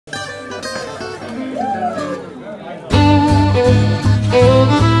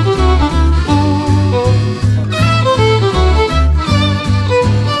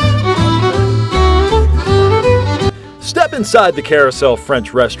inside the Carousel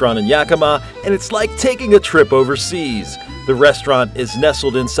French restaurant in Yakima, and it's like taking a trip overseas. The restaurant is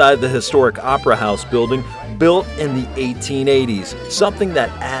nestled inside the historic Opera House building, built in the 1880s, something that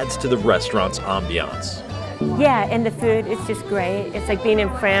adds to the restaurant's ambiance. Yeah, and the food, it's just great. It's like being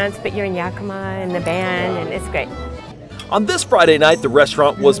in France, but you're in Yakima and the band, and it's great. On this Friday night, the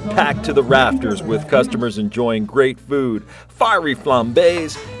restaurant was packed to the rafters with customers enjoying great food, fiery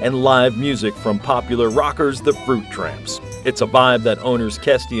flambés, and live music from popular rockers, the Fruit Tramps. It's a vibe that owners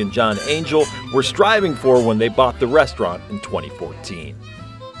Kesty and John Angel were striving for when they bought the restaurant in 2014.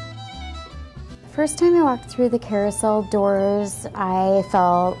 First time I walked through the Carousel doors, I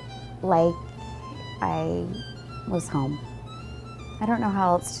felt like I was home. I don't know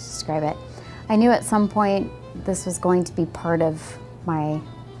how else to describe it. I knew at some point this was going to be part of my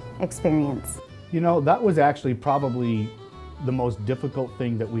experience. You know, that was actually probably the most difficult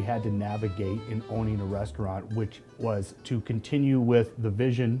thing that we had to navigate in owning a restaurant, which was to continue with the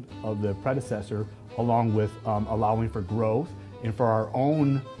vision of the predecessor, along with allowing for growth and for our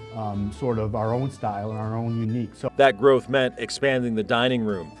own sort of our own style and our own unique. So that growth meant expanding the dining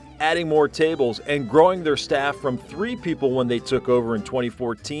room, adding more tables, and growing their staff from 3 people when they took over in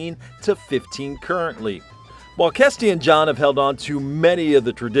 2014 to 15 currently. While Kesty and John have held on to many of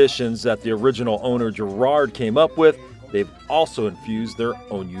the traditions that the original owner Gerard came up with, they've also infused their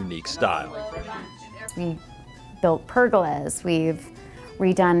own unique style. We built pergolas, we've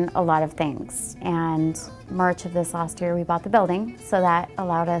redone a lot of things, and March of this last year we bought the building, so that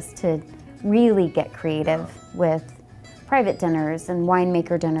allowed us to really get creative with private dinners and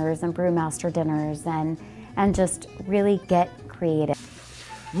winemaker dinners and brewmaster dinners and just really get creative.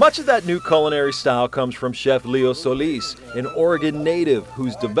 Much of that new culinary style comes from Chef Leo Solis, an Oregon native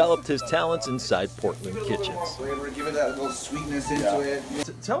who's developed his talents inside Portland kitchens. We're giving that little sweetness into it.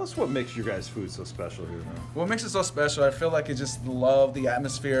 Tell us what makes your guys' food so special here now. What makes it so special? I feel like it's just love, the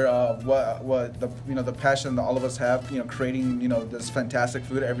atmosphere of what the the passion that all of us have, creating this fantastic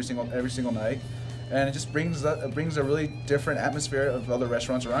food every single night. And it just brings a really different atmosphere of other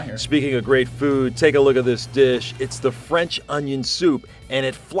restaurants around here. Speaking of great food, take a look at this dish. It's the French onion soup, and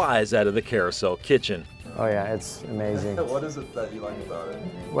it flies out of the Carousel kitchen. Oh yeah, it's amazing. What is it that you like about it?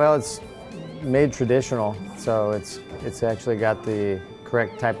 Well, it's made traditional, so it's actually got the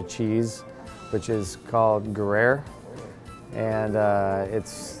correct type of cheese, which is called Gruyere, and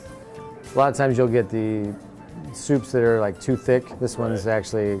it's a lot of times you'll get the soups that are like too thick. This one's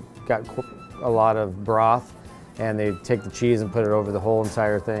actually got a lot of broth, and they take the cheese and put it over the whole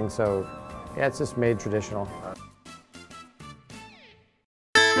entire thing. So yeah, it's just made traditional.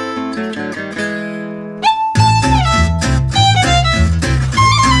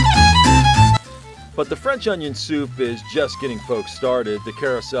 But the French onion soup is just getting folks started. The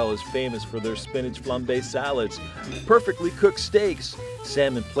Carousel is famous for their spinach flambé salads, perfectly cooked steaks,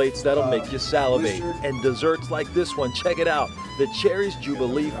 salmon plates that'll make you salivate, and desserts like this one. Check it out, the Cherries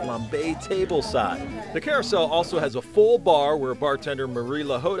Jubilee flambé tableside. The Carousel also has a full bar where bartender Marie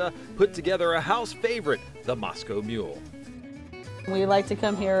Lahota put together a house favorite, the Moscow Mule. We like to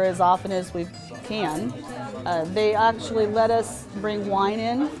come here as often as we can. They actually let us bring wine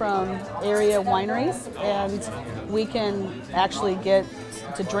in from area wineries, and we can actually get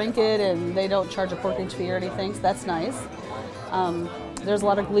to drink it, and they don't charge a porkage fee or anything, so that's nice. There's a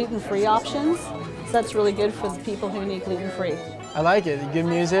lot of gluten-free options, so that's really good for the people who need gluten-free. I like it. Good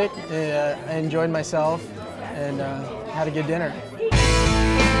music. I enjoyed myself and had a good dinner.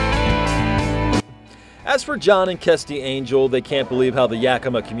 As for John and Kesty Angel, they can't believe how the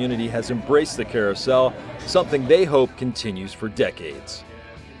Yakima community has embraced the Carousel, something they hope continues for decades.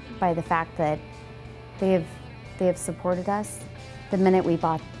 By the fact that they have supported us. The minute we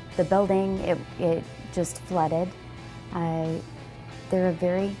bought the building, it just flooded. They're a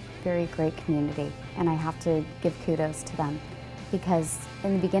very, very great community, and I have to give kudos to them, because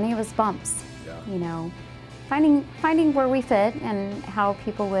in the beginning it was bumps. Yeah. Finding where we fit and how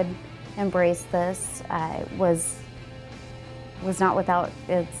people would embrace this was not without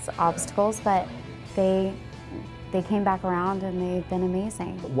its obstacles, but they came back around and they've been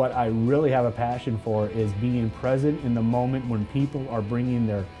amazing. what I really have a passion for is being present in the moment when people are bringing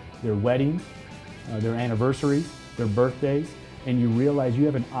their weddings, their anniversaries, their birthdays, and you realize you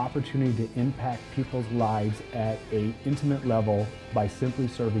have an opportunity to impact people's lives at an intimate level by simply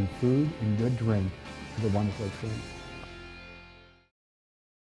serving food and good drink. It's a wonderful experience.